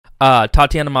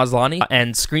Tatiana Maslany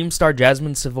and Scream star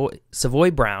Jasmin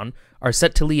Savoy Brown are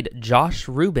set to lead Josh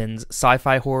Ruben's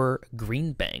sci-fi horror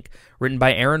Green Bank. Written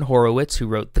by Aaron Horowitz, who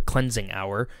wrote The Cleansing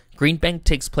Hour, Green Bank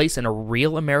takes place in a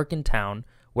real American town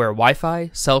where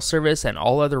Wi-Fi, cell service, and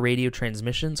all other radio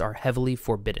transmissions are heavily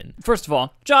forbidden. First of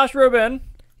all, Josh Ruben.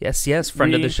 Yes,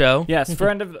 friend of the show. Yes,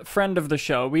 friend of the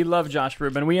show. We love Josh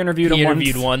Ruben. We interviewed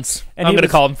him once. And I'm going to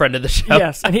call him friend of the show.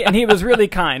 Yes, and he was really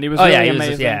kind. He was really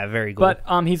amazing. Very cool.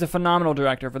 But he's a phenomenal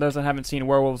director. For those that haven't seen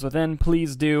Werewolves Within,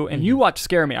 please do. And you watch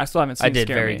Scare Me. I still haven't seen Scare Me. I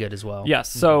did very good as well. Yes,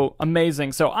 so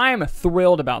amazing. So I am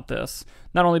thrilled about this,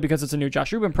 not only because it's a new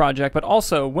Josh Ruben project, but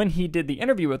also when he did the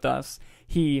interview with us,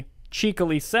 he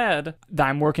cheekily said that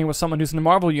I'm working with someone who's in the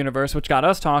Marvel universe, which got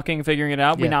us talking and figuring it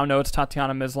out. We now know it's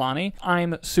Tatiana Maslany.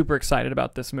 I'm super excited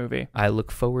about this movie. I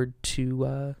look forward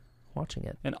to watching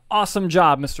it. An awesome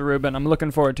job, Mr. Ruben. I'm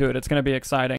looking forward to it. It's going to be exciting.